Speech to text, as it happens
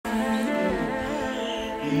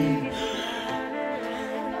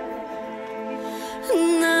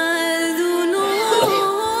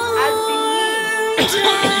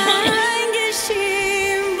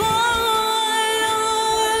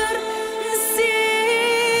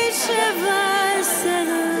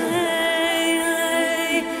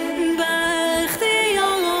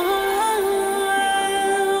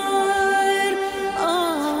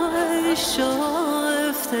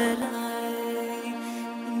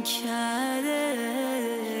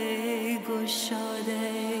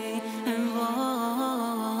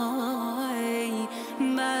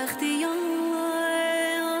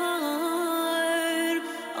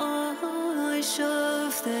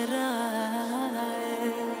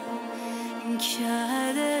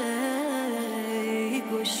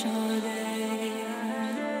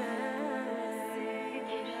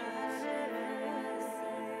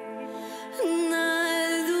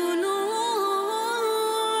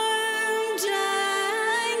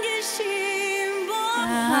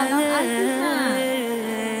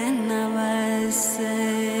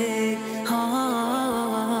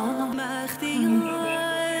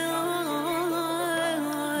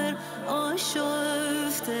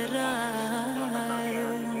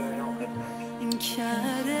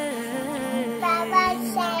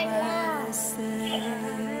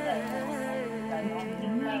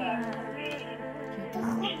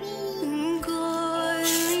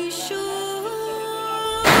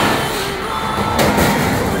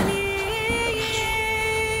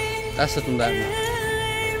دستتون در میاد.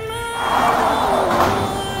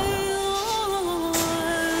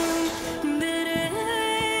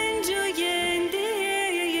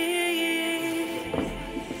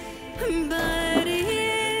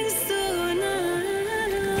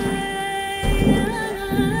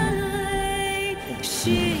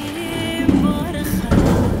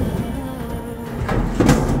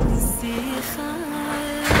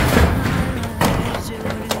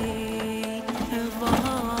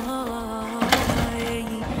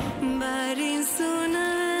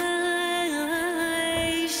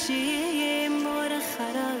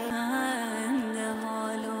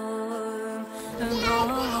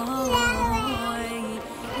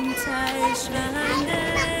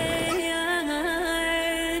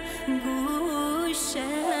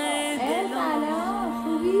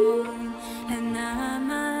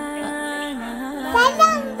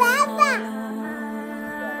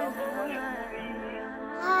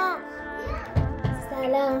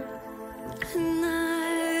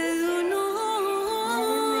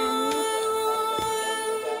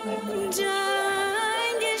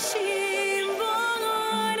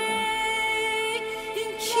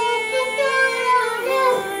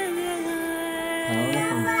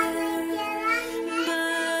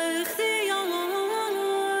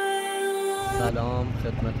 سلام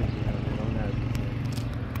خدمت بینندگان عزیز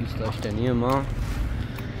دوست داشتنی ما.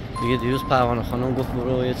 دیگه دیروز پروانه خانم گفت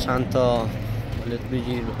برو یه چند تا پالت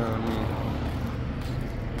بگیر بفهمی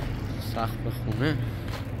سقف خونه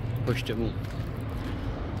پشت بوم.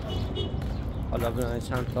 حالا برای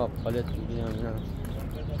چند تا پالت بگیرم اینا.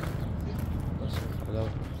 حالا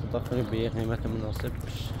خدا کنه به یه قیمت مناسب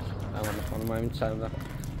پروانه خانم همین چند وقت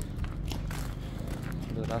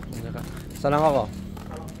سلام آقا،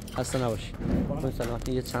 خسته نباشی. من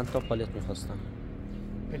سلامتی یه چند تا پالت میخواستم.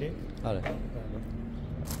 پالت؟ آره.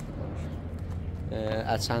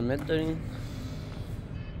 از چند متر دارین؟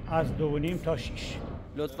 از 2.5 تا 6.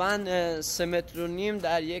 لطفاً 3.5 متر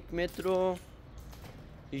در 1 متر و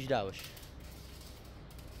 18 باشه.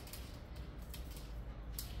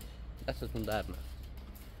 دستتون در نه.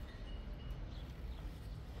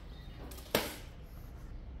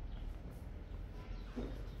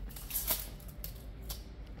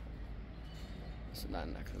 نه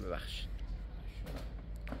نکنه ببخشید.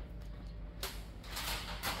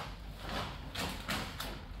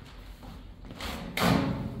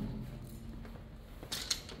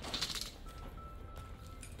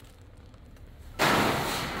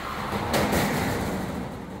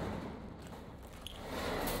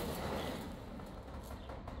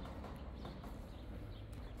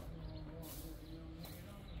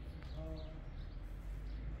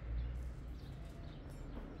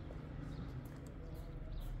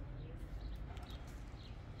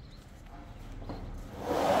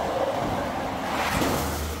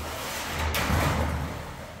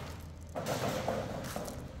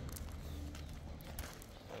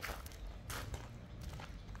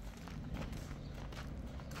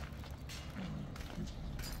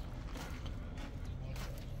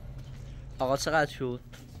 آقا چقدر شد؟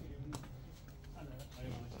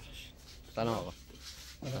 سلام آقا.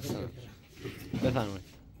 بفرمایید.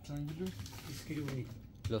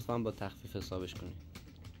 لطفاً با تخفیف حسابش کنید.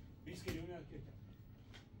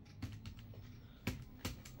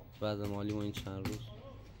 بعد مالی ما این چند روز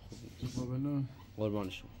خوب نیست.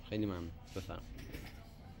 قربانشون خیلی ممنون. بفرم.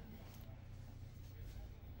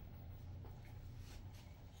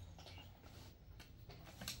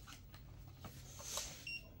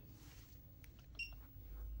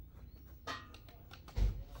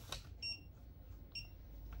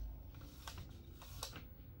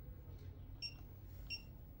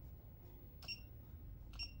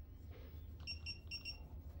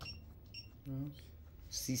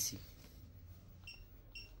 سی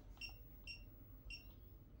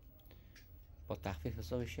با تخفیف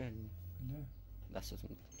حسابش کردیم. نه دستتون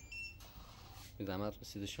به زحمت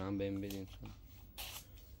رسید شما هم بهم بدین چون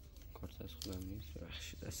کارت از خودم نیست.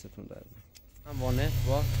 ببخشید دستتون درد من وانه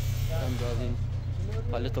با هم دادین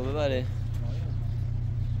پالت رو ببره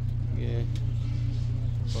یه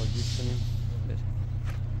بازدید کنیم بریم.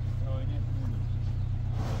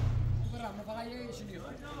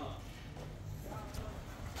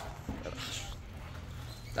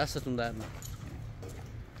 دستتون درد من.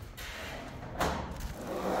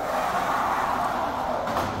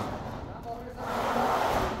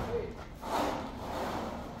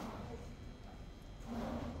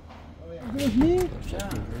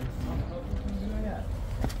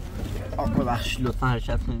 ببخشید لطفا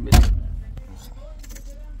حرکت کنید بریم.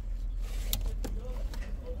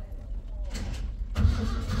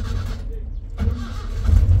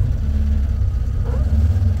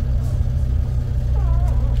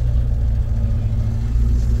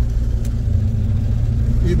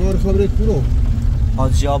 ایبار خبرت برو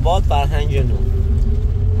حاجی آباد فرهنگ نو.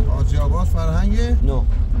 حاجی آباد فرهنگ نو.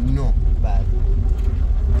 بعد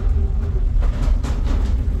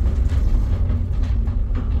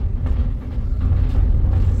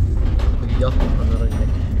یا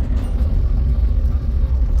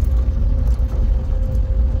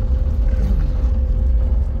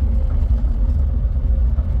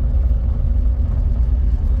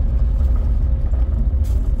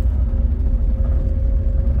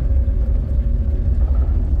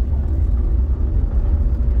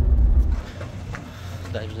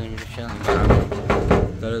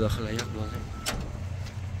داره داخل یخ بازی.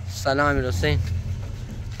 سلام امیر حسین.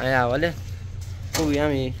 همین اوله خوبی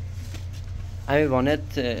همین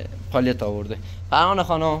وانت پالت آورده. فرهانه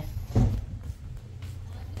خانم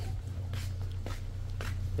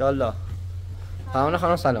یالا. فرهانه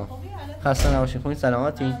خانم سلام. خسته نباشید. خوبین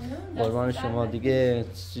سلامتی؟ قربان شما. دیگه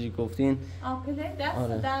چی گفتین؟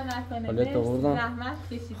 آره پالت آوردم.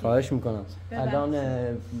 خواهش میکنم. الان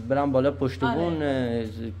برم بالا پشت بون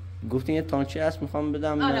گفتین یه تانچی هست میخوام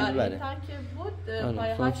بدم ببره.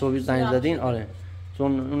 آره چون صبحی زنگ زدین. آره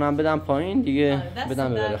چون اونم بدم پایین دیگه بدم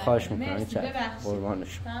ببره. خواهش میکنم. این چای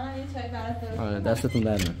قربانش. آره دستتون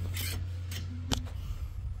درد نکنه.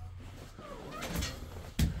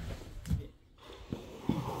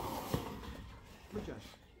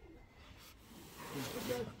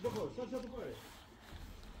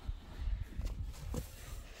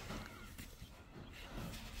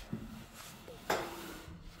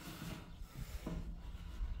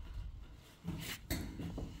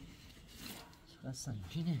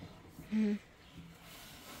 سنگینه.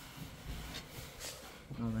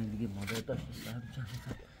 من دیگه مادر داشت سرم چند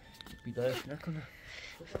بیدارش نکنه.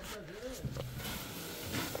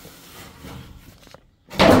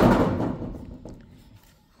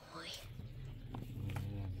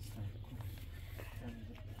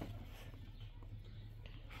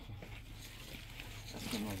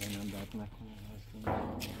 مادرم درد نکنه.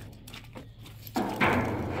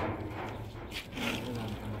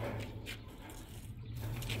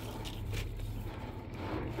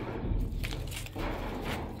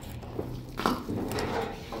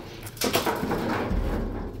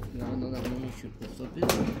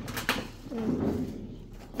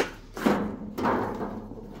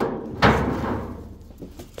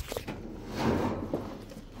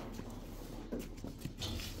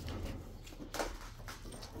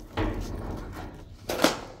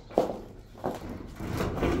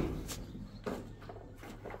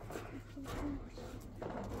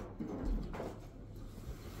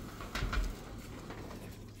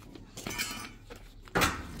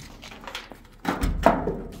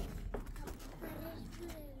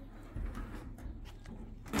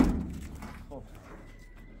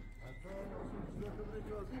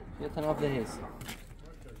 یه تناب دهیز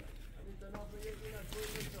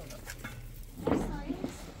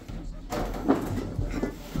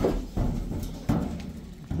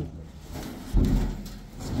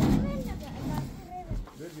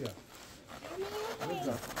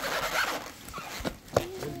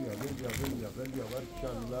بیا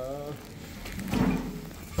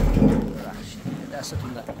ببخشید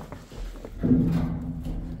دستتون در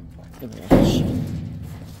ببخشید.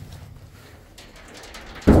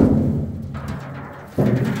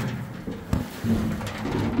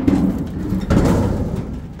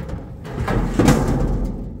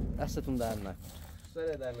 دستتون در نکن. سر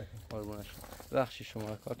در نکن. قربونش. ببخشید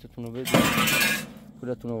شما کارتتون رو بدید.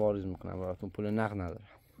 پولتون رو واریز میکنم براتون. پول نقد ندارم.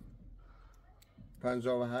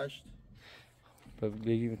 58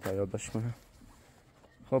 بگی میتونم یادداشت کنم.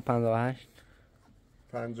 خب 58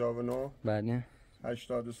 59 بله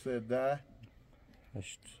 83 10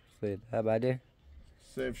 83 بله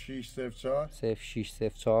 0604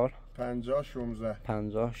 0604 50 16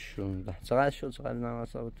 50 16 چقدر شد؟ چقدر نم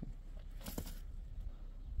حسابتون؟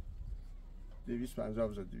 250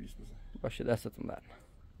 بزن 200 بزن باشه دستتون در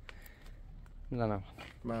میزنم.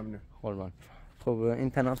 ممنون قربان. خب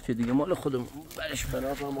این تناب چه دیگه مال خودمون برش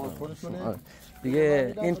تناب مال خودتونه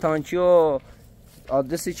دیگه. این تانچی و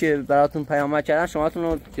آدرسی که براتون پیامک کردن شماتون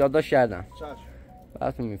رو یادداشت کردم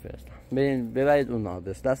براتون میفرستم. ببرید اون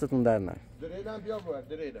آدرس. دستتون در نکنه. دریدم بیا باید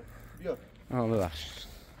دریدم بیا. ببخشید.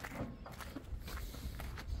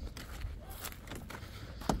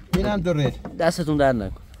 اینم درید. دستتون در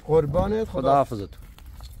نکن. قربانت. خدا حافظتون.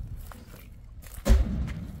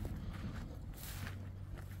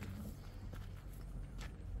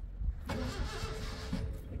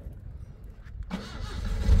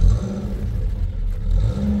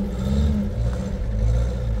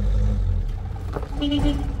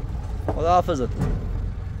 خدا حافظتون.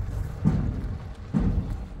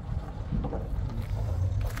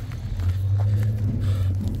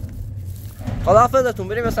 خدا حافظتون.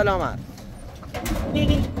 بریم به سلامت.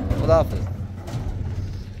 خدا حافظ.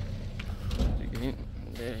 دیگه این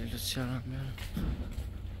چرا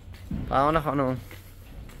پروانه خانم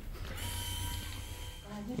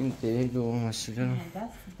این دریل و مسئله رو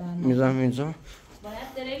میذارم اینجا. باید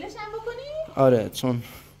دریلش هم بکنی؟ آره چون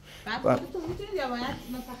بعد خودتون میتونید یا باید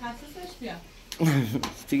متخصصش بیاد؟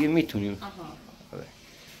 دیگه میتونیم. آره.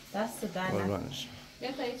 دست در نکنید.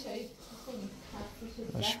 بیا تا یه چایی بخوریم.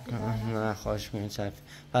 نه خواهش کنید صرف.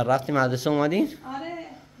 پر رفتی مدرسه اومدین؟ آره.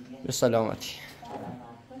 به سلامتی.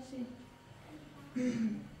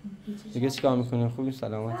 دیگه چی کار میکنین؟ خوبی؟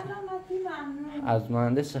 سلامتی؟ سلامتی ممنون. از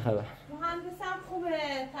مهندس چه خبر؟ مهندسم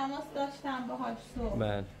خوبه. تماس داشتم باهاش صبح.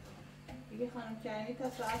 بله. دیگه خانم کریمی تا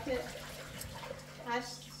ساعت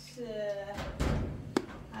 8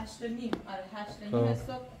 و نیم. آره 8 و نیم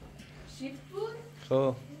صبح شیفت بود.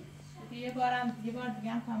 خب یه بار دیگه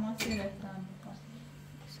هم تماس گرفتم.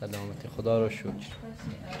 سلامتی. خدا رو شکر.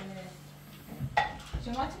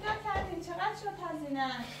 شما چیکار کردین؟ چقدر شد هزینه؟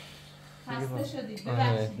 خسته شدید.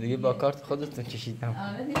 ببخشید. دیگه با کارت خودتون کشیدم.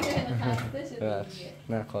 آره دیگه خسته شدید دیگه.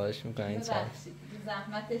 نه خواهش میکنم این چقدر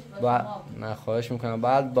زحمتش با شما بود. نه خواهش میکنم.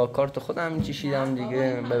 بعد با کارت خودم کشیدم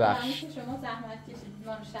دیگه. ببخشید. شما زحمت کشیدید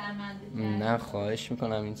ما رو شرمنده کردید. نه خواهش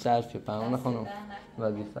میکنم این صرفه پروانه خانم.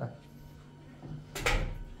 وظیفه.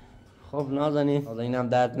 خب نازنین اینم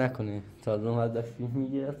درد نکنه. تازه اومد داشتی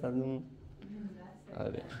میگرفت از اون.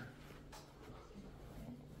 آره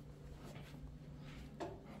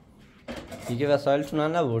دیگه وسایلتون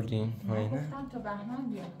هم نبردین؟ من گفتم تا بهمن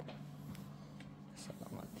بیاد.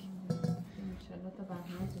 سلامتی. انشالله تا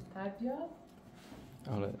بهمن زودتر بیاد.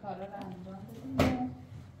 آره کارا رو انجام بدیم.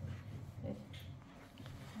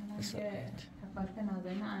 من که تفاوت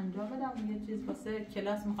نازنین انجام بدم. یه چیز واسه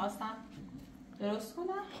کلاس میخواستم درست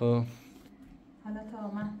کنم. خب حالا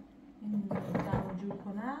تا من این دمو جور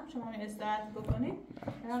کنم شما استراحت بکنید.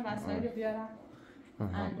 من وسایل رو بیارم.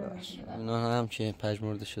 اونا هم که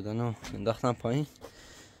پژمرده شدن و انداختم پایین.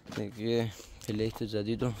 دیگه پلیت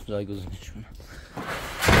جدید رو جایگزینش کنم.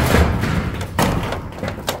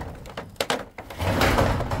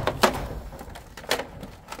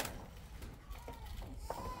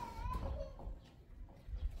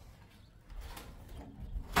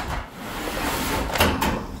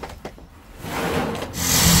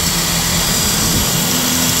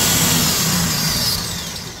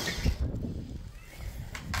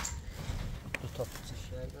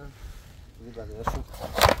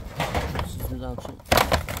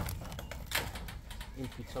 این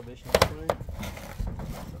پیتزا بهش نکنه.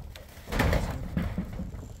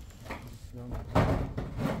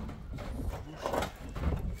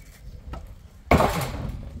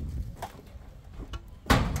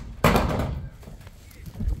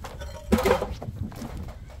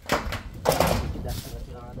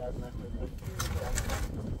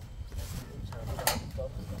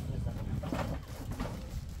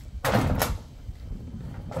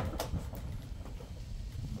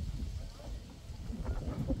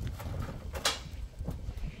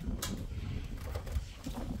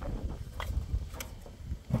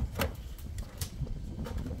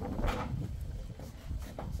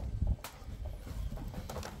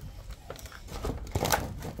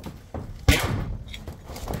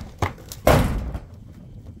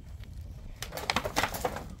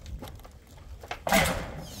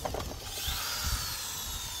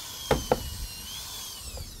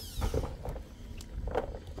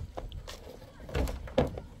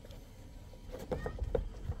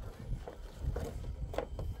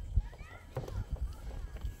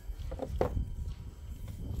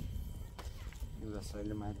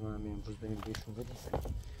 وسایل مردم هم امروز بریم بهشون بدیم.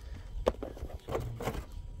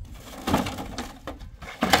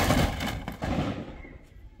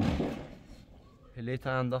 پلیت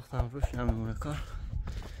هم انداختم روش هم میمونه کار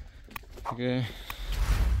دیگه.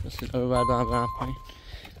 وسیله رو بردارم برم پایین.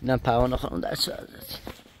 اینم پروانه خانم در چه وضعیتی.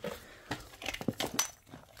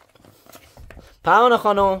 پروانه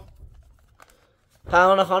خانم،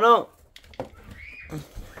 پروانه خانم،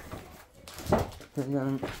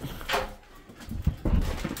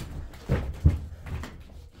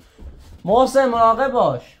 محسن مراقب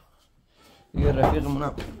باش دیگه.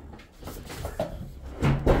 رفیقمونم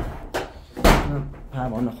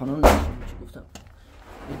پروانه خانم نشون چی گفتم.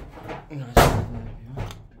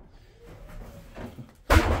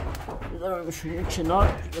 بذارم بشونیم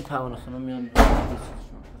کنار دیگه. پروانه خانم میان.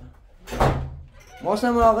 محسن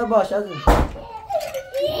مراقب باش از این.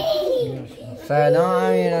 سلام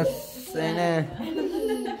امیر حسینه.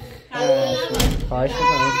 خواهش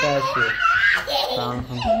میکنم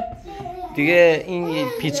دیگه. این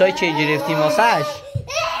پیتزایی که گرفتیم واسش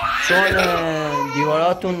چون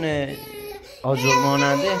دیواراتون آجر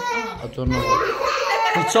ماننده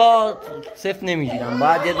پیتزا صفر نمیگیرم.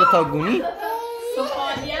 باید یه 2 تا گونی،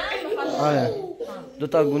 آره 2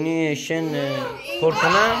 تا گونی شن پر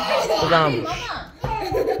کنم بدم روش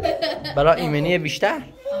برای ایمنی بیشتر.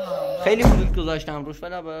 خیلی بزرگ گذاشتم روش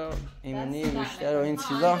ولی برای ایمنی بیشتر و این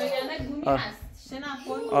چیزا.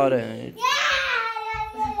 آره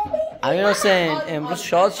امیر حسین امروز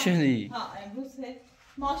شاد شدی. امروز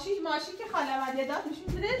ماشی که خاله اومد داد نشون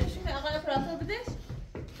بده. نشون آقای اپراتور بدش.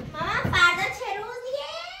 مامان فردا چه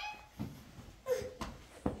روزیه؟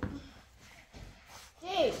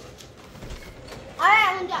 چی؟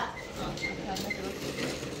 آره اونجا.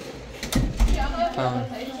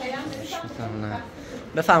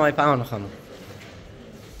 بفرمایید پروانه خانم.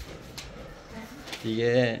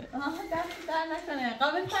 دیگه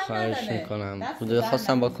خواهش میکنم. بوده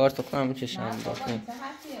خواستم با کارت خودم میکشم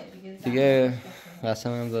دیگه. قسم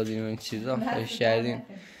هم دادین و این چیزا خواهش کردین.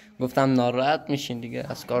 گفتم ناراحت میشین دیگه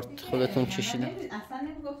از کارت خودتون کشیدم. اصلا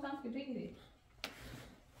نمیگفتم که بگیرید.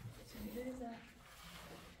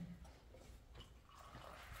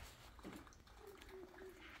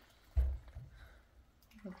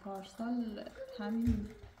 پارسال همین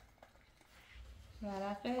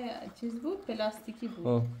ورقه چیز بود، پلاستیکی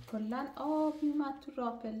بود. کلا آب میومد تو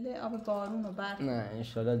راپله، آب بارون و برف. نه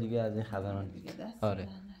انشالله دیگه از این خبران دیگه. آره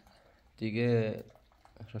دیگه.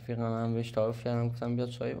 رفیقم هم بهش تعارف کردم گفتم بیاد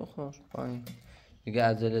چای بخور پایین دیگه.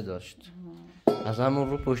 عجله داشت از همون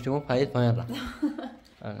رو پشتیمون پرید پایین رفت.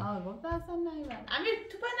 آره گفت اصلا نیومد. امیر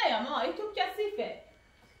توپ نیام ها، این توپ کثیفه.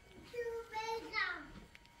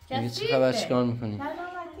 دیگه چه خبر چیکار میکنی؟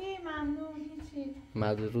 سلامتی ممنون.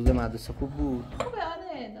 هیچی. روز مدرسه خوب بود؟ خوبه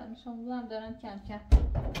آره. دانش آموزا هم دارن کم کم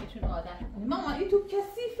بهشون عادت کنیم. ماما این توپ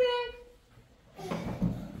کثیفه.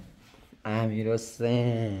 امیر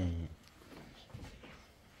حسین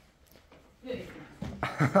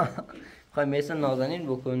خواهی مثل نازنین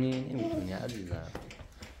بکنی؟ نمیتونی عزیزم.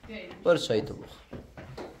 برو چایی تو بخور.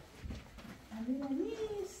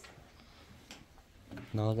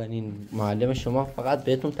 نازنین معلم شما فقط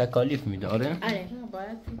بهتون تکالیف میده. آره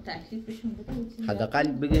باید تکلیف بهشون بده. حداقل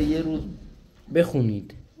بگه یه روز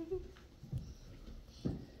بخونید.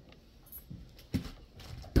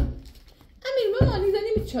 امیر ماما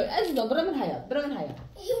نیزنی چای عزیزم. برو من حیات. برو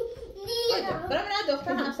من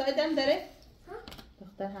دختر همسایه دم داره.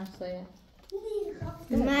 دختر همسایه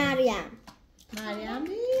مریم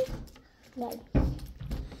بله.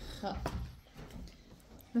 خب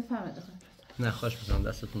بفرمایید دختر. نه خواهش می‌کنم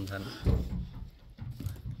دستتون تنه.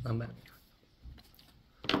 من برم.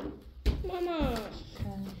 ماما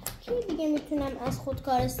کی دیگه میتونم از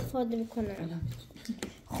خودکار استفاده بکنم؟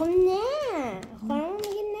 خب نه خانم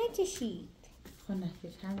میگه نکشید. خب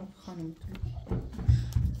نکش همون خانمتون.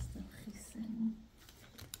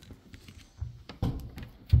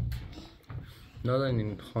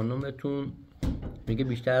 نازنین خانمتون میگه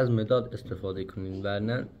بیشتر از مداد استفاده کنین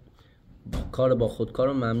ورنه کار با خودکار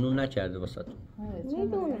رو ممنون نکرده واسهتون.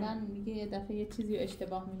 میدونم میگه یه دفعه یه چیزی رو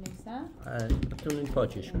اشتباه مینویسن. بتونین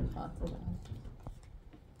پاکش کنین.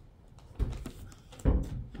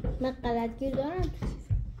 من غلطگیر دارم.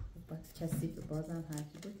 کثیفه بازم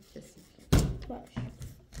حرفی بود. کثیفه باش.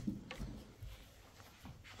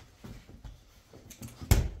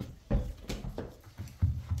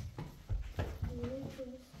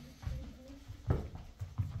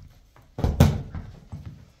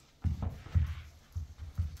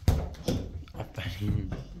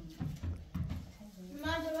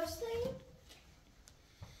 من درسته این؟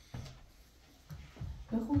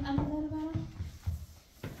 بخون اما داره برام.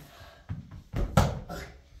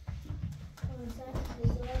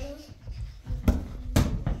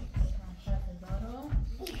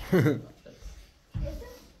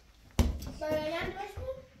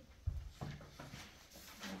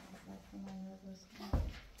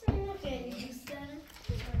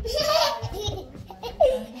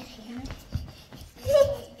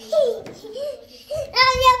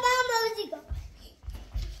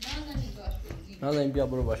 نازنین بیا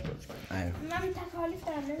برو باش بازی کن. من تکالیف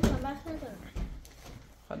دارم نمیتونم وقت ندارم.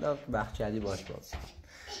 حالا وقت کردی باش بازی کن.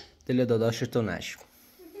 دل داداشتو نشکن.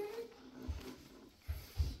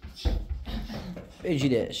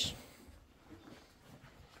 بگیرش.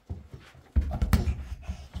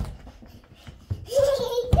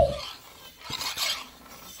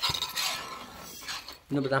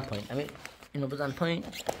 اینو بزن پایین. امین اینو بزن پایین.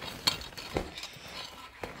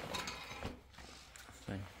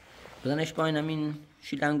 بزنش پایین امین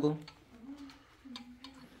شیلنگو.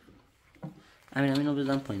 امین اینو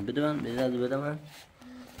بزن پایین. بده من.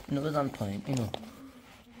 اینو بزن پایین.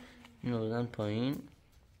 اینو بزن پایین.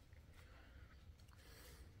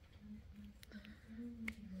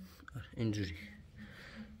 اینجوری.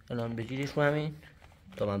 الان بگیریش رو همین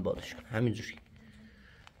تا من بادش کنم. همینجوری.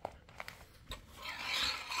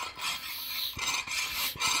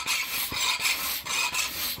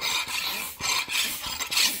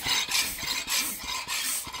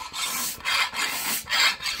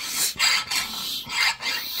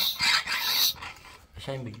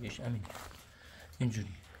 قشنگ بگیریش امین. اینجوری.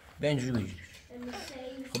 بیا اینجوری بگیریش.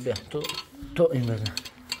 خب بیا تو این بزن.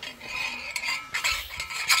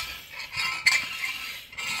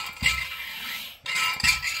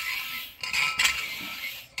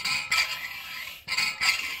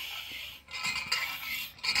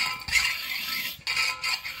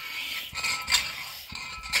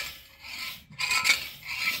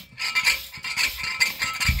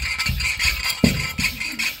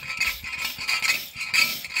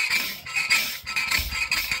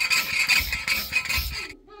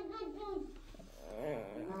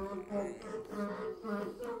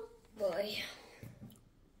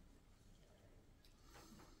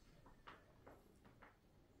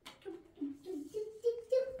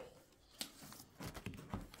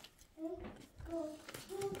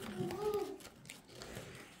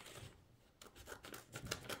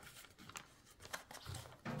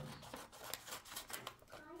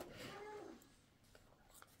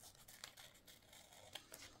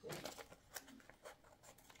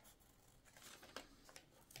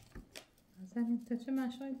 زنیم تو چه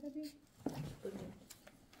مشایی داری؟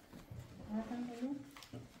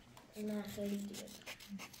 نه خیلی دیگه.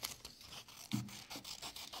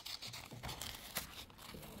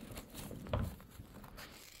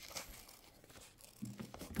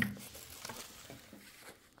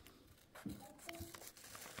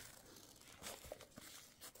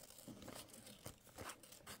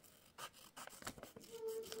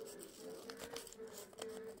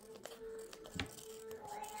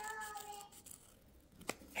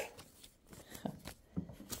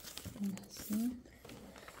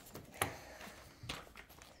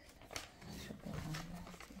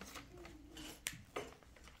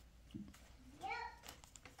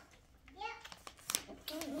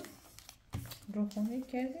 روخونی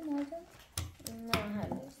کردی مادر؟ نه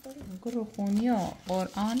هنوز داریم. روخونی ها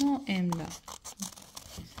قرآن و املا.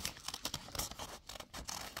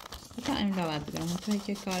 تا املا باید بگم. منطقی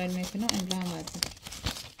که کارل میکنه املا هم باید بگم.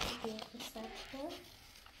 یه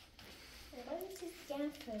چیز دیگه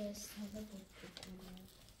هم فرستاده بود بکنم.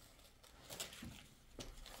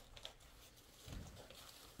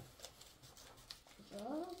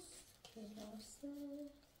 کلاس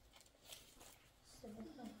سبخم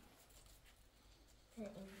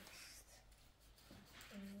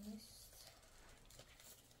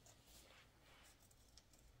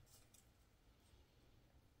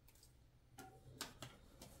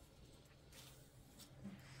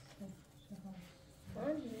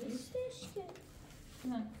نیستش که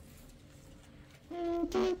نه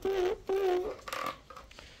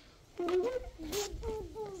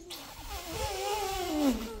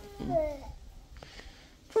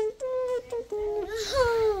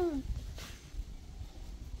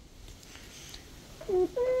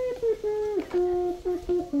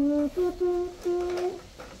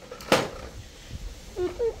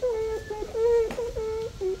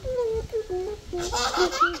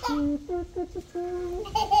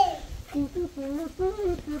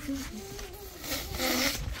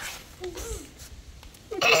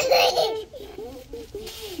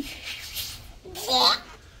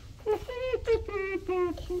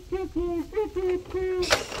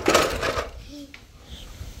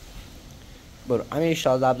برو همین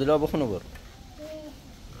شازده عبدالله بخونو برو.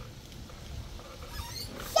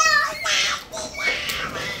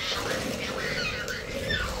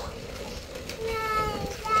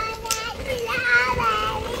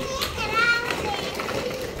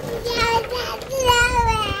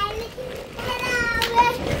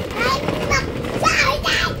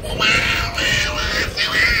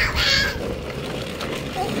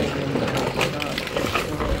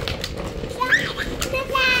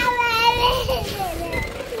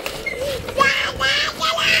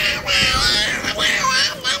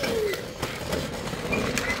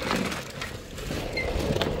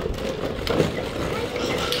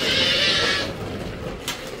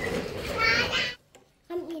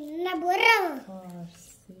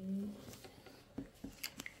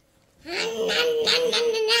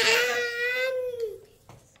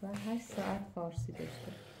 و 8 ساعت فارسی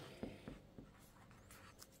داشته.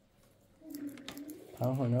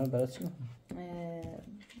 هنر برای چی؟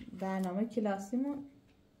 برنامه کلاسیمون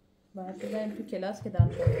باید بذاریم تو کلاس که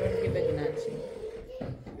دانشجوها دیگه بدونن چی.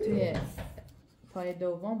 توی پای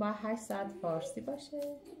دوم باید 8 ساعت فارسی باشه.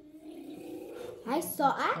 8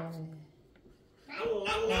 ساعت؟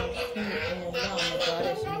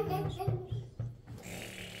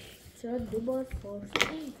 چرا 2 بار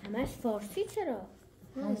فارسی؟ همش فارسی چرا؟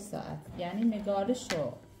 8 ساعت یعنی نگارش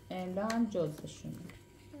و املا هم جزشونه.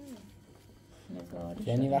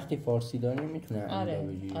 یعنی وقتی فارسی داریم میتونه املا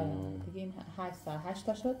بگیریم. آره دیگه این 8 ساعت 8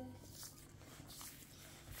 تا شد.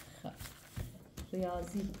 خب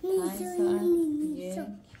ریاضی 5 ساعت 1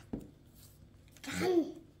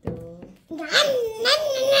 2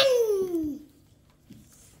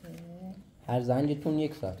 هر زنگتون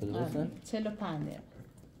 1 ساعت درسته؟ 45 دقیقه.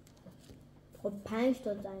 خب 5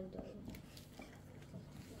 تا زنگ داریم.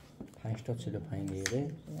 5 تا 45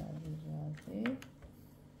 دقیقه.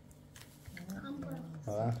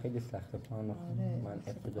 واقعا خیلی سخته پاهام. من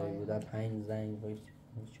ابتدایی بودم 5 زنگ وایس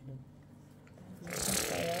شده.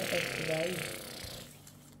 ابتدایی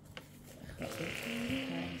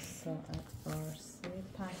 5 ساعت فارسی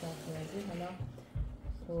 5 ساعت ریاضی. حالا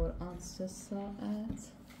قرآن 3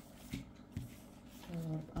 ساعت.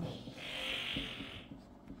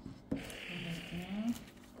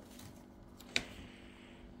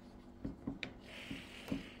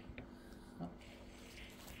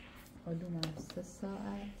 علوم هم 3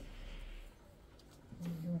 ساعت.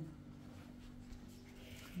 علوم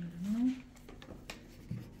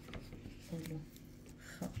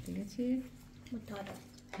خب دیگه چی؟ مطالعه.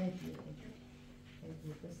 هدیه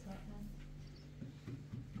 2 ساعت.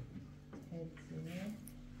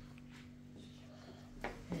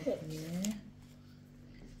 هدیه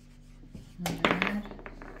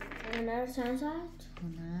هنر چند ساعت؟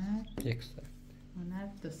 هنر 1 ساعت. هنر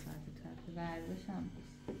 2 ساعت. ورزش هم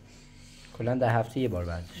کلا در هفته یه بار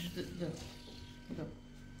ورزش. دو.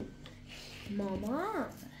 ماما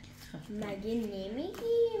مگه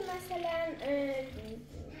نمیگی مثلا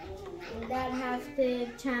در هفته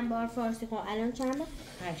چند بار فارسی خب الان چند بار؟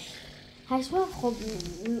 8 بار. خب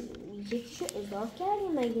یکیشو اضافه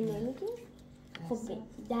کردیم مگه نمیگی؟ خب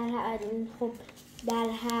در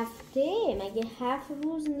هفته مگه 7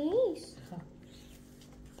 روز نیست؟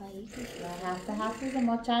 در هفته 7 روز.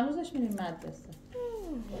 ما چند روزش میریم مدرسه؟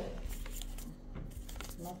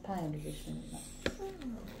 ما 5 روزش میریم مدرسه.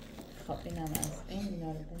 خب اینم از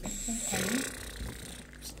اینا رو بنویسیم.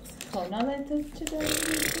 خب نام تو چه داری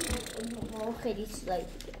میگی؟ خیلی چیزایی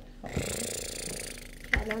دیگه.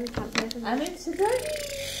 الان امین چه داری؟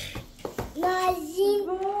 لازم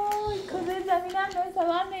وای کده زمینم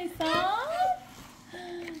نویسم نیستم.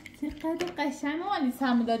 چقدر قشنگ مالی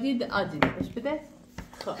سمودادی آجیده بش بده.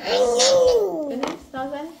 خب بنویس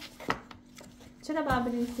نازنی. چرا باید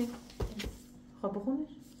بنویسی؟ خب بخونش.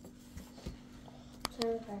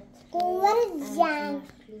 اونور جنگ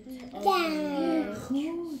خب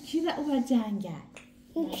کی را اونور جنگل؟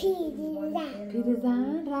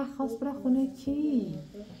 پیرزن رخواست برای خونه کی؟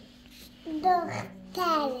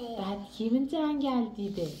 دختره. بعد کی من جنگل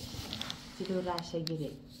دیده؟ جلو رشه گیره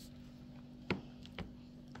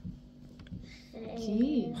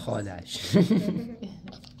کی؟ خالش.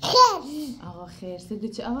 آقا خرسه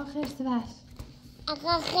گوچه آقا خرسه وش.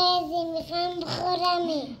 آقا خیلی میخوام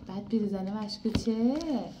بخورمه. بعد پیرزنه وش گوچه؟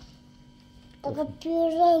 آقا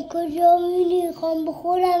پیرزن کجا میری میخوام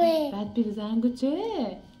بخورمه. بعد پیرزن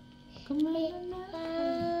گوچه؟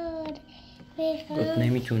 گفت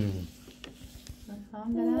نمیتونی.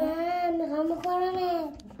 نه میخوام بخورمه.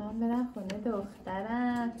 میخوام برم خونه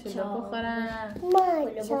دخترم چلو بخورم.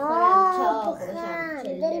 چا بخورم.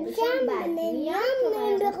 دلبشم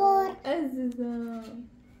نمیام بخور. عزیزم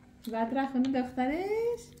بعد رفت خونه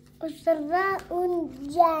دخترش؟ اصلا اون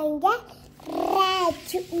جنگل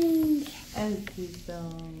رد اون.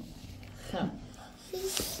 عزیزم خب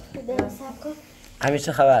همین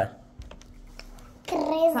چه خبر؟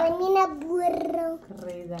 کریزمینه برو.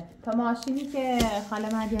 کریزه تا ماشینی که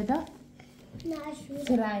خاله مدیه داد نشود.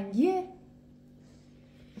 چه رنگیه؟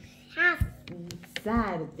 هفت.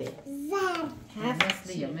 زرده. زرد.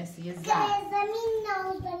 مثل یه زرد. کریزمین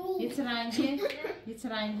نازمین. یه چه رنگیه؟ یه چه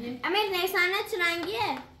رنگیه؟ امیر نیسانه چه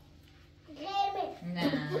رنگیه؟ قرمز. نه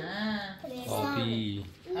آبی.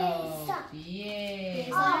 آبیه.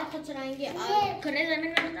 نیسانه تو چه رنگیه؟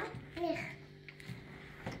 کریزمین نازمین.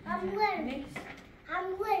 همورمش.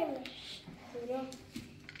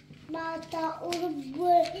 ما تا اون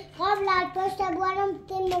قبل از پشت بارم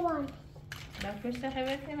تیم مامان. در پشت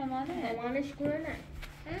خبرت مامانه؟ مامانش کنه نه.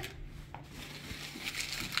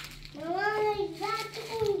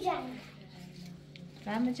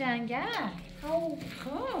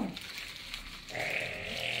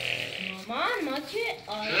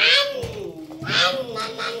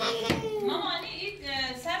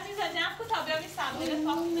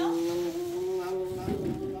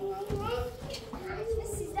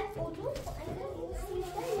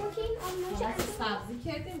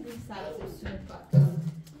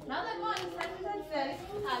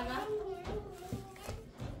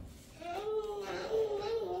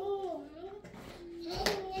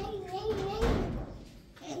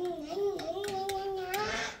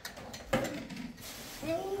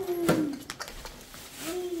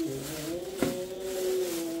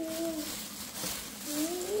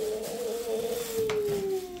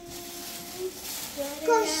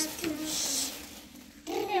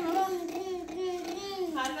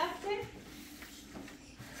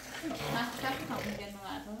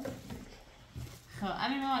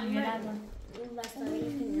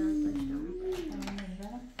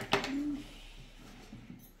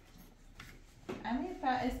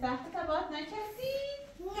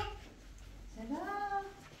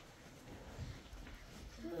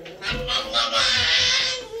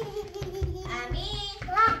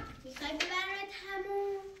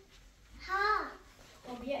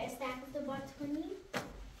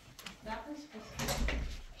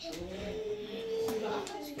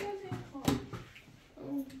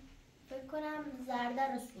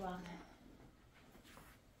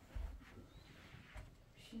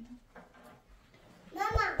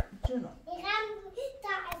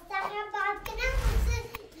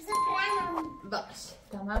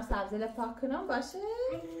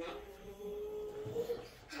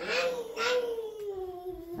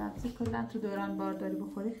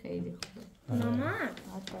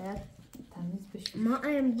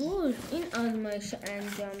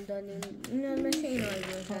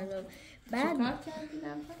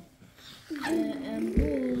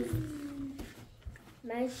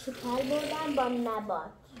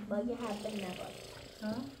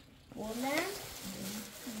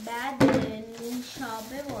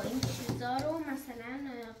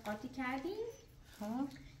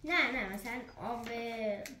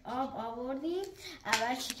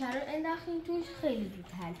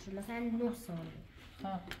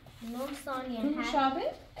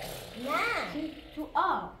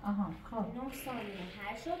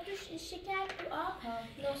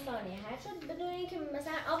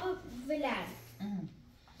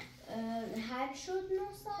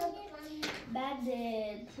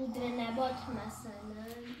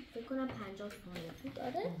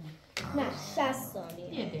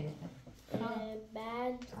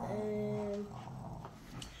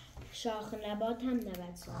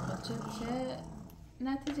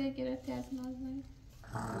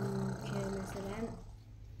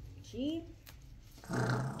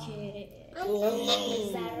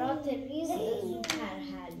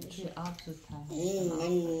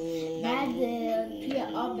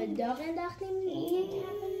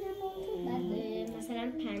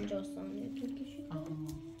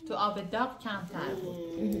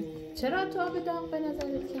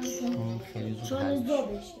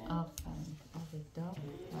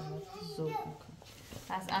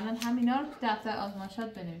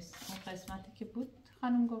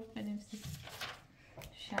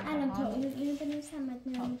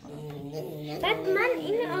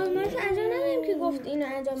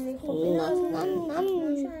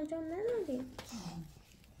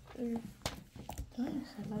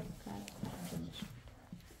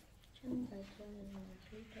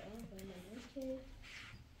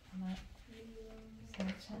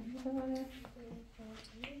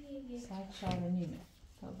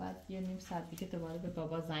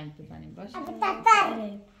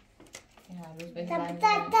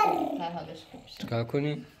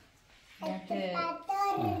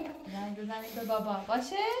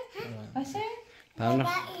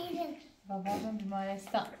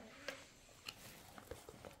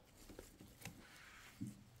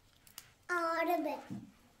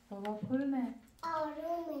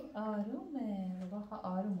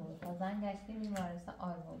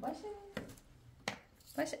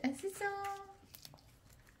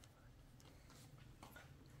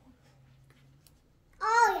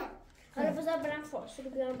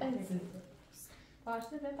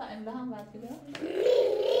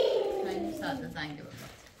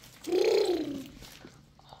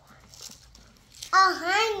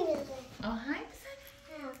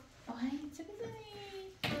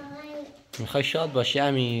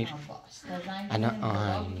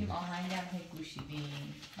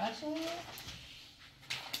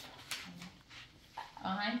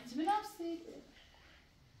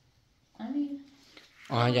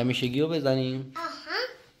 آهنگ همیشگی رو بزنیم.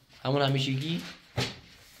 همون همیشگی.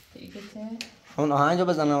 همون آهنگ رو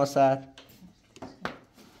بزنم واسه.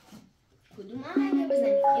 کدوم آهنگ رو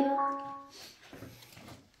بزنیم؟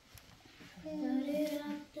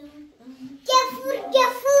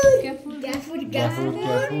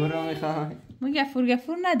 گفور رو میخوای؟ من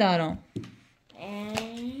گفور ندارم.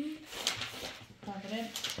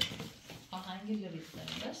 آهنگ لوریز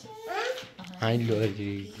داریم باشه؟ آهنگ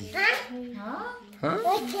لوریز. ها؟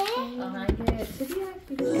 آهنگ چه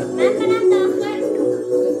دیگه؟ من برم داخل.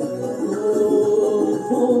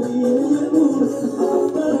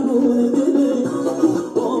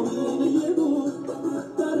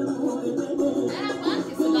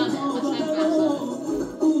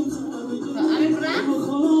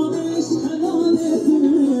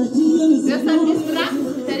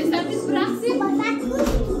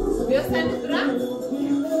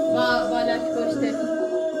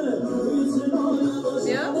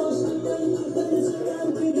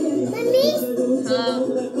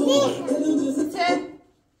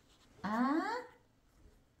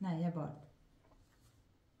 نه یه بار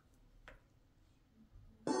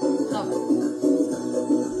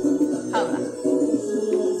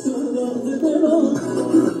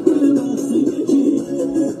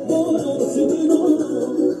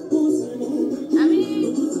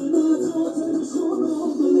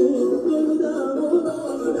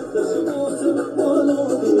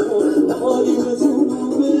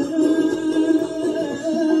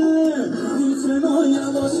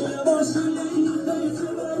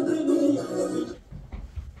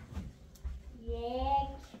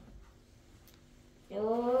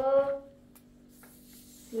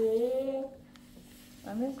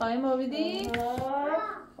قایم آویدی؟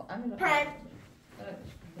 پنج.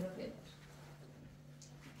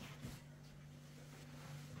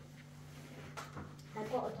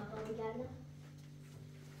 با اتاق رو بگردم.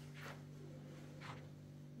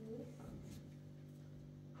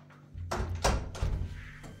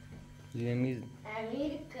 زیر میز.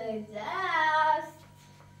 امیر کجاست؟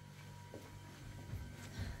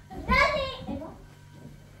 دادی!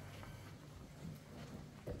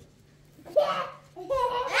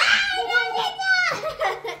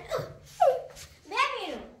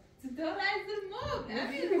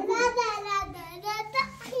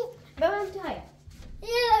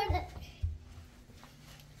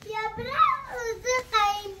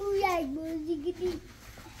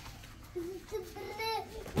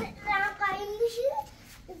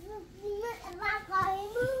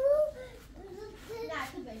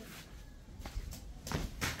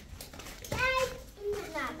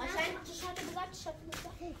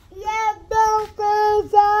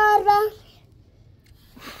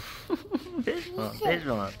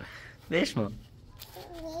 بشمان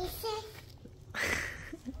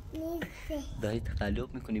دایی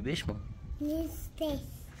تقلب میکنی بشمان نیسته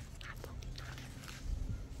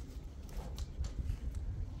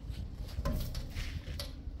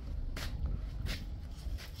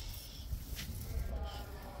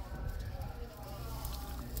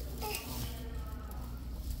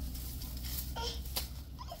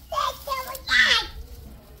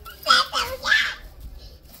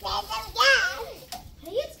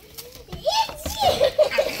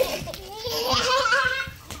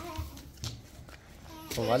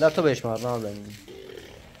والا تو بشمار نازنین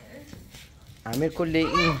امیر کل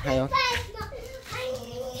این حیات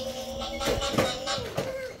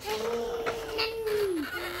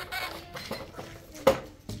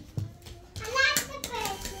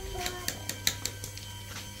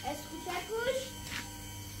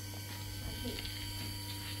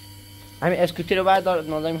همین اسکوتر رو باید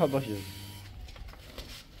نازنین میخواد باشه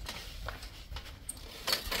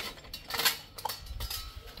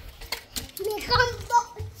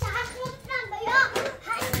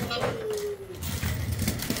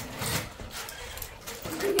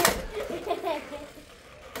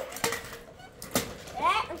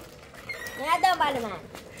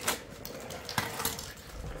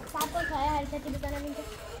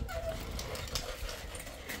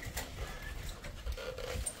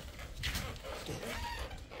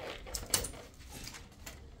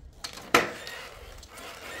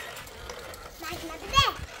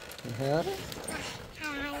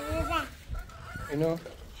اینو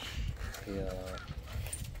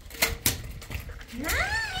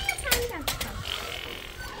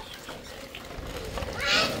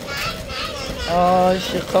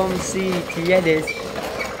عاشقم سیتیلش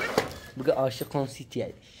بگه عاشقم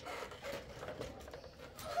سیتیلش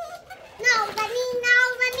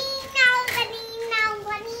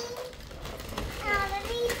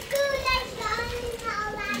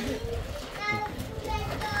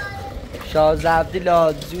شاز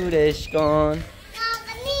عبدالله زورش کن.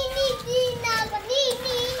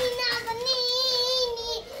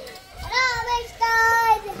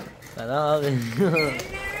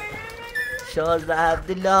 شاز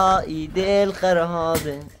عبدالله ای دل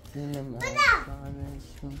خرابه.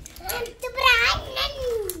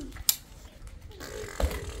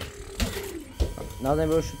 نازنین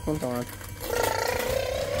برو شوت کن تا من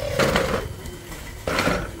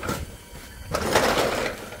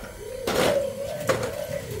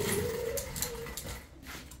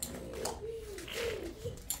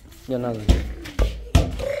یا نازنین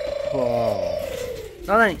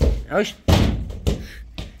نازنین اوش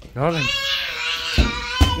نازنین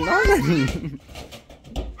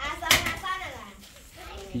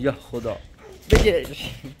یا خدا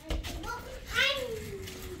بگیرش.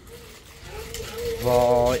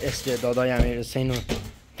 وای استعدادای امیر حسین رو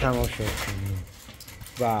تماشا کنیم.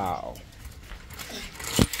 واو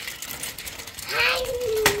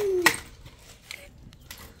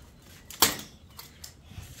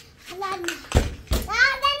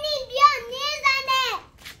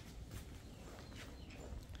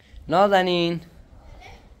نازنین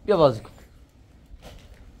بیا بازی کن.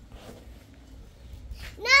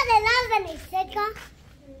 نازنین سکا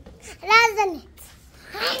نازنین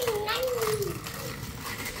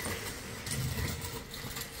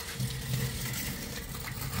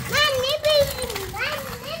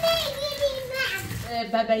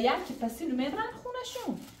بابایل که پس اینو میبرن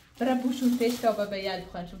خونشون برای بوشون تش تا بابایل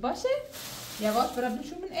بخونشون باشه یواش برای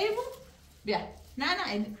بوشون من ایوون بیا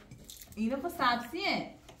نه اینو با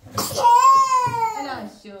سبزیه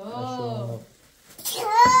الاشو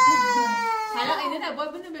حالا اینه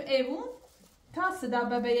نباید بینه به ایوون تا صدا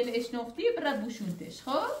بابایل اشنوختی برای بوشون تش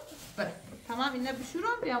خب برای تمام اینه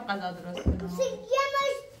بشورم بیام غذا درست کنم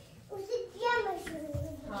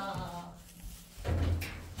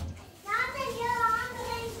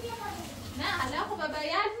نه حالا خب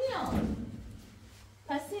بابایل میاد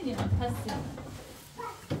پسینی هم پسینی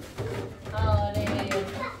آره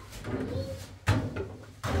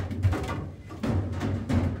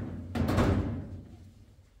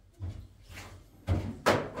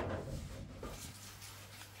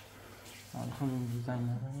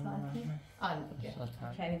آره دیگه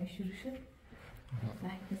کریمی شروع شد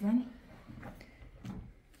زنگ بزنی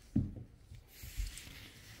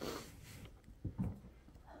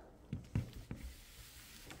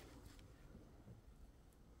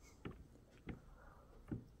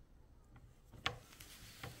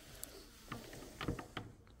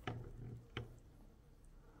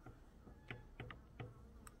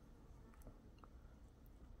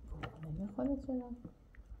نمیخواد چرا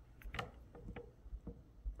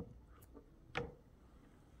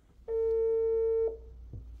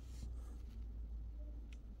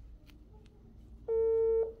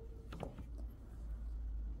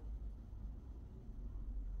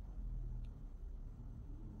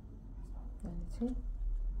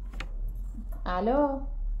الو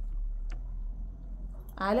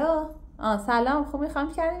سلام خوبی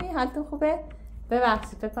خانم کریمی حالتون خوبه؟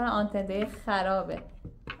 ببخشید فکر کنم آنتنده خرابه.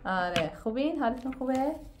 آره خوبین حالتون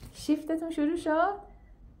خوبه؟ شیفتتون شروع شد؟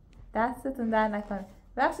 دستتون در نکنه.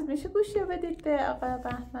 ببخشید میشه گوشی رو بدید به آقای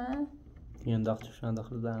بهمن؟ انداختشون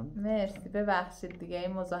داخل دارم. مرسی ببخشید دیگه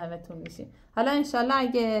این مزاحمتون میشیم. حالا انشالله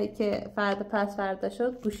اگه که فردا پس فردا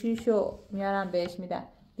شد گوشیشو میارم بهش میدن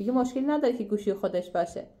دیگه مشکلی نداره که گوشی خودش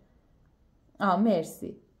باشه.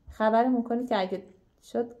 مرسی خبرمون کنید که اگه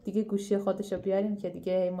شد دیگه گوشی خودشو بیاریم که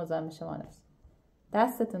دیگه مزاحم شما نست.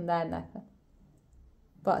 دستتون در نکن.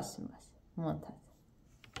 باشیم منتظر.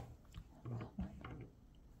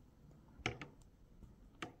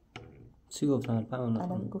 چی گفتن؟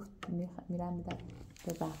 الان گفت میرم میدم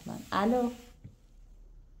به بهمن. الو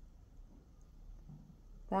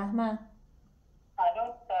بهمن.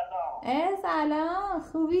 الو سلام. سلام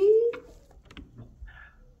خوبی؟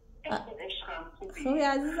 خوبی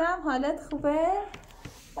عزیزم حالت خوبه؟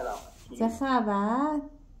 سلام. چه خبر؟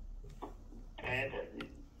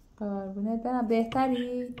 قربونت برم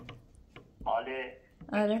بهتری؟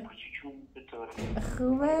 آره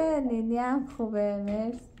خوبه نینی هم خوبه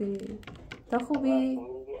مرسی. تو خوبی؟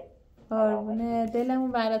 قربونه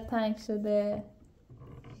دلمون برات تنگ شده.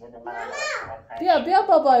 بیا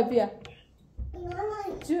بابای بیا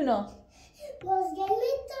جونو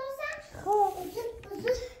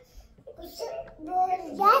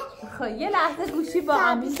خب یه لحظه گوشی با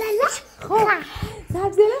امین خب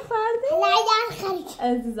سبزیله خوردی؟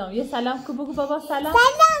 عزیزم یه سلام کو بگو بابا. سلام سلام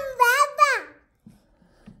بابا.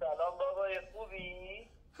 سلام بابای خوبی؟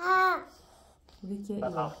 ها خوبی که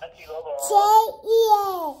بابا چه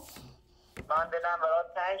ایه؟ من دلم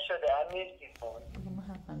برات تنگ شده امیر تیفون.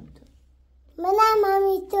 منم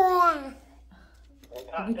همینطورم.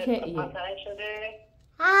 بگو که ایه. تنگ شده؟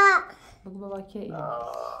 ها بگو بابا که ایه.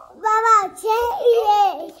 بابا چه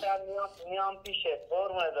ایه؟ میام پیشت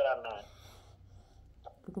قربونه دارم من.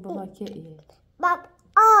 بگو بابا که ایه. بابا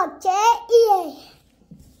چه ایه؟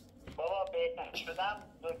 بابا بهتر شدم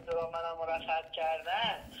دکترها منم مرخص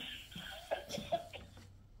کردن.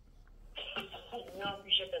 میام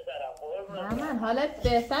پیش پسرم قربونه. من حالت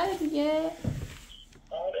بهتره دیگه.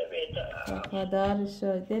 آره بهترم. خدا رو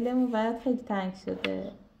شکر. دلمون برات خیلی تنگ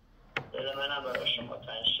شده. دل منم برای شما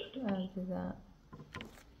تنگ شده. عزیزم.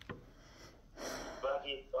 باید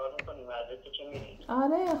یه کار میکنی مدرسه که میرید؟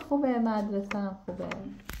 آره خوبه، مدرسه خوبه.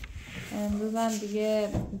 امروز هم دیگه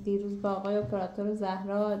دیروز با آقای اپراتور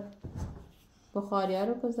زهرا بخاریا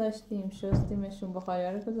رو گذاشتیم، شستیمشون،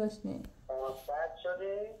 بخاریا رو گذاشتیم. سرد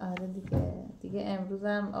شده؟ آره دیگه امروز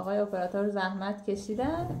هم آقای اپراتور زحمت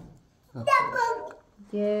کشیدن.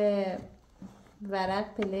 یه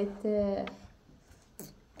ورق پلت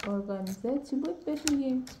ارگانیزه چی بود بهش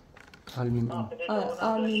میگیم؟ آلومینیوم.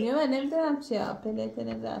 آلومینیوم نمیدونم چیه، پلت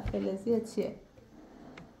نمیدونم فلزیه چیه.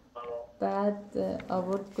 بعد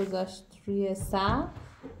آورد گذاشت روی سقف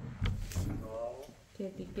که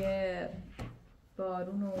دیگه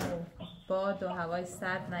بارون و باد و هوای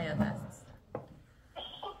سرد نیاد است.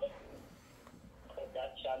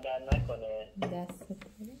 دستشم در نکنه. دست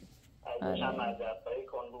ازش هم مذرفایی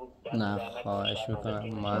کن بود. نه خواهش میکنم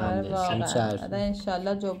ما هم آره داشتیم واقعا چرف.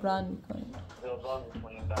 انشالله جبران میکنیم. جبران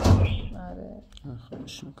میکنیم براش. آره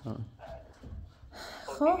خواهش میکنم.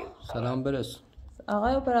 خب سلام برس.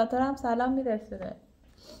 آقای اپراتور هم سلام میرسونه.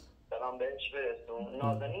 سلام بهش برسون.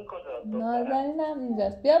 نازنین کجاست؟ نازنین هم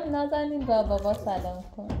اینجاست. بیا نازنین با بابا سلام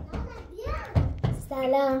کن.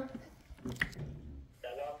 سلام.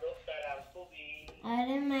 سلام دخترم خوبی؟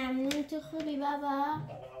 آره ممنون، تو خوبی بابا؟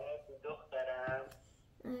 سلامت دخترم.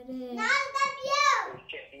 آره.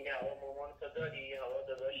 که این هوا مامان تو داری؟ هوا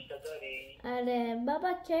داداش تو داری؟ آره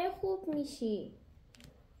بابا کی خوب میشی؟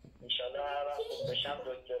 انشالله هر وقت خوب بشم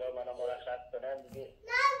دکترها منو مرخص کنن دیگه.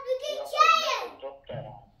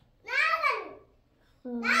 دخترم.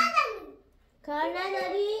 کار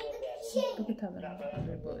نداری؟ بگو تا برم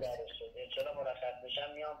چرا مرخص میشم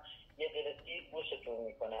میام یه دلستی گوشتون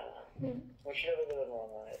میکنم. گوشی رو بده به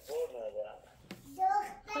مامان. بور ندارم.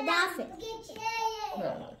 خداحافظ.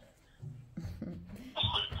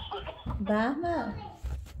 بهمن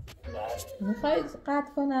میخوای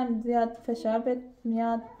قطع کنم زیاد فشار بهت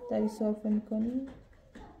میاد داری سرفه میکنی؟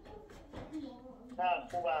 نه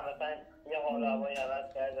خوبم مثلا یه حال هوایی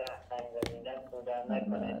عوض کرده هستن زمینده سودن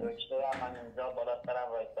نکنه دکتر هم اینجا بالا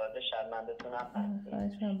سرم وایستاده شرمندتون هم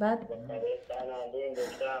هستیم بعد سرمنده این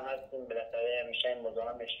دکتر هم هستیم بالاخره میشه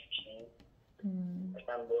مزاحمش میشیم.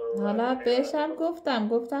 حالا بهش هم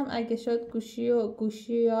گفتم اگه شد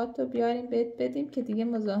گوشیاتو بیاریم بهت بدیم که دیگه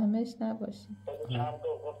مزاحمش نباشیم. چند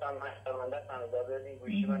تا گفتم من شرمنده تنوزا بدین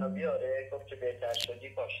گوشی منو بیاره گفت که بهتر شدی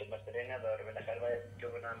باشه مسئله نداره بالاخره باید جو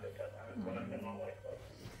بدم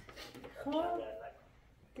خب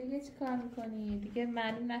دیگه چی کار میکنی؟ دیگه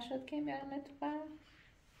معلوم نشد که میارم تو بر؟ نه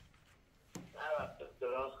وقت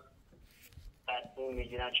دکترها تصمیم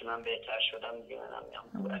میگیرن که من بهتر شدم دیگه منم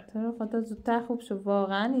میام تو رو خدا زودتر خوب شو.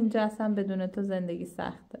 واقعا اینجا اصلا بدون تو زندگی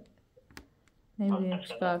سخته، نمیدونیم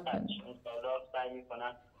چیکار کنیم. سعی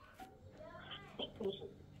میکنن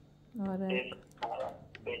آره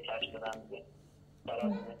بهتر شدم دیگه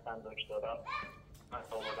برای نستن دکترها من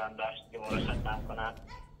بودم داشت که مرخصم کنن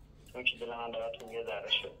چون که دل من براتون یه ذره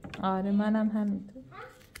شد. آره منم همینطور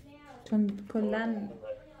چون کلا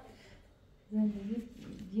زندگی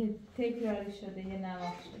یه تکراری شده یه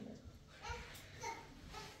نواخ شده.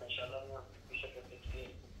 انشالله من میشه که فکری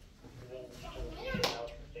زندگی که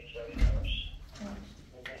نواخ تکراری نباش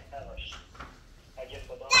نباش. اگه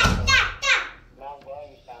خدا من وای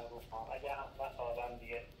میشم رو خواهم اگه هم نخواهدم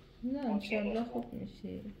دیگه نه انشالله خوب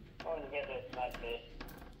میشی. اون یه قسمته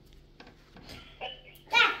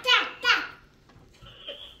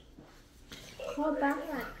خب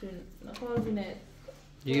بهمن جون قربونت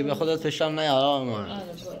دیگه به خودت فشار نیار آقا من.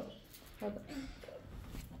 آره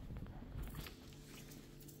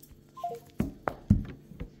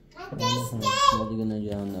برو خدا ما دیگه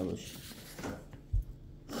نگران نباشی.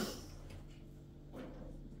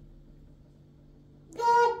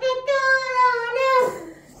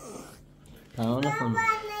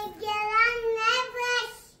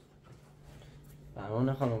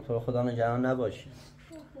 بهمان خانم تو خدا نگران نباشی.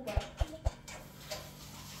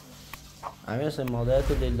 امیر حسین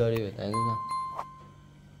مادرتو دلداری بده عزیزم.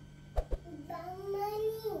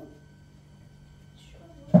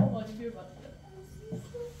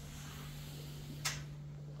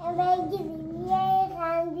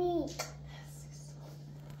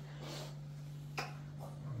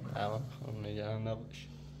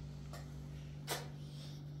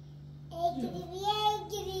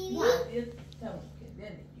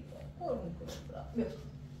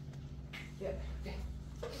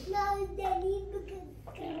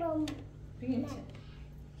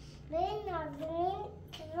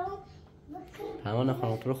 همون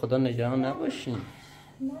خانم تو رو خدا نگران نباشین.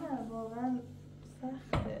 نه واقعا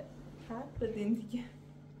سخته. حق بدین دیگه.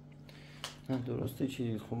 نه درسته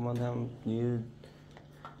چی خب من هم دیگه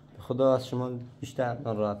خدا از شما بیشتر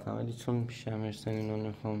ناراحتم ولی چون پیشم ارسن اینو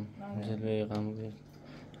نمیخوام جلوی غم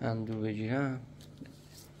اندو بگیرم.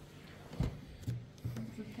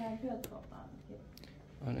 زودتر بیاد واقعا دیگه.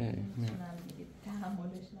 آره میتونم دیگه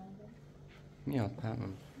تحملش ندارم. میاد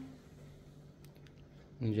پرمان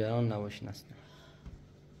نگران نباشین اصلا.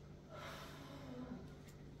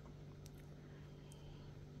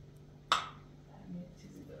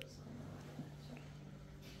 چیزی درست کنم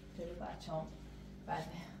جلو بچه هم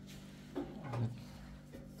بده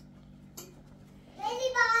خیلی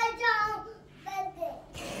بچه هم بده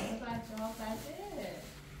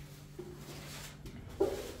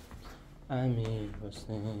امیر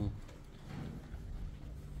حسین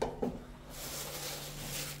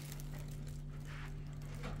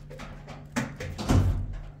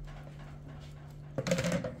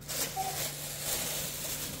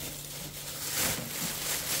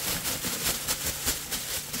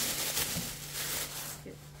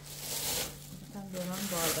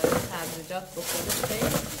سبزیجات بخوره خیلی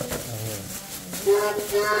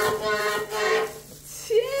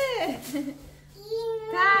چیه؟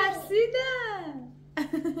 ترسیدم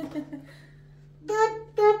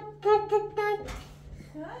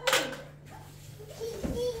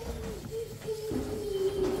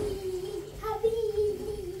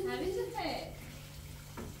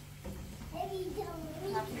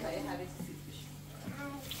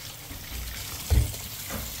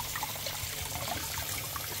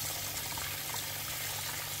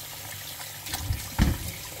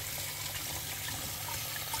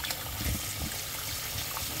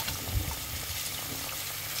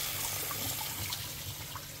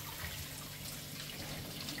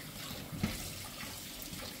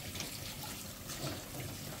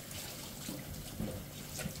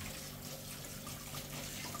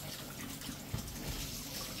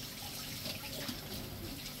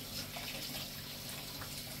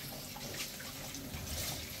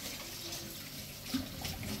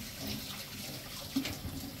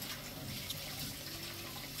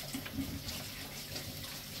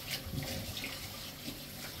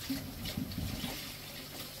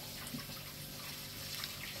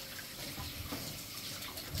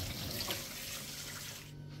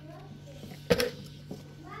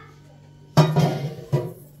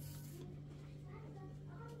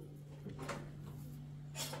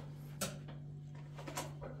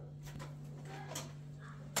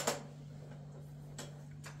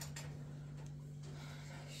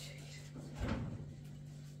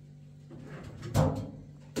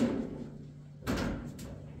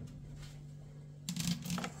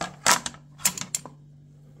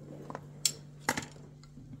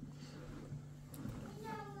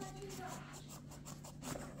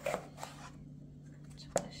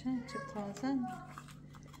چه تازه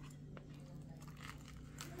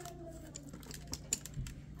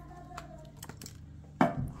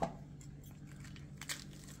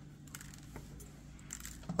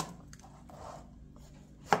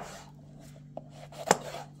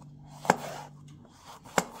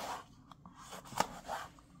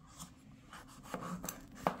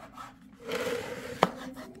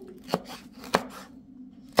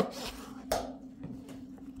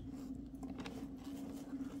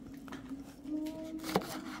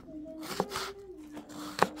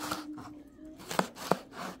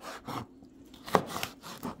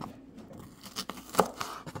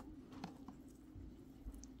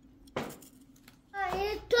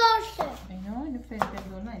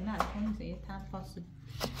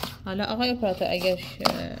حالا آقای اپراتور اگر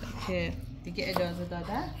که دیگه اجازه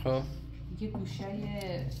دادن خب دیگه گوشای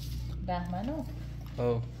بهمنو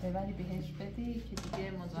ببری بهش بدی که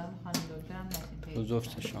دیگه مزاحم خانم دکترم نشین.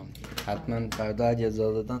 بزرگ شام حتما فردا اگه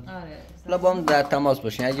اجازه دادن آره حالا با هم در تماس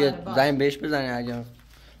باشین اگه زنگ بهش بزنین اگه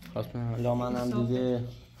خواستم حالا منم دیگه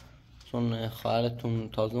چون خواهرتون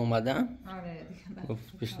تازه اومدن آره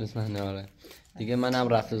گفت پیش بزنه. آره دیگه منم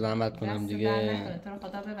رفت زحمت کنم دیگه.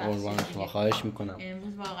 قربان شما خواهش میکنم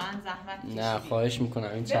امروز واقعا زحمت کشیدی. نه خواهش میکنم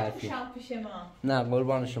این چرفی پیش ما. نه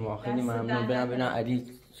قربان شما خیلی ممنون. ببینم علی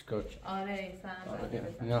چیکار کرد. آره سلام.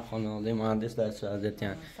 اینا خانواده مهندس در چه وضعیتی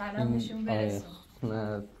ان. سلامشون برسون.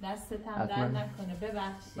 نه دستت هم درد نکنه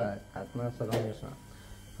ببخشید. بله حتما سلام میرسونم.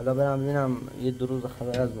 حالا برم ببینم یه 2 روز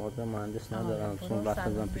خبر از مهندس ندارم چون وقت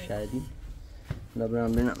بزنم پیش علی.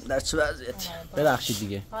 برم ببینم در چه وضعیتی. ببخشید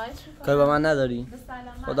دیگه کاری با من نداری؟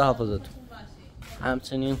 خدا حافظتون.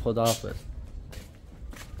 همچنین خدا حافظ.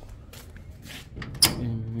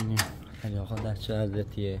 ببینیم علی آقا در چه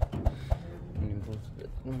وضعیتیه.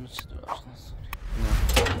 ببینیم چه درست نست.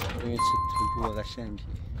 این چه تلبو قشنگی.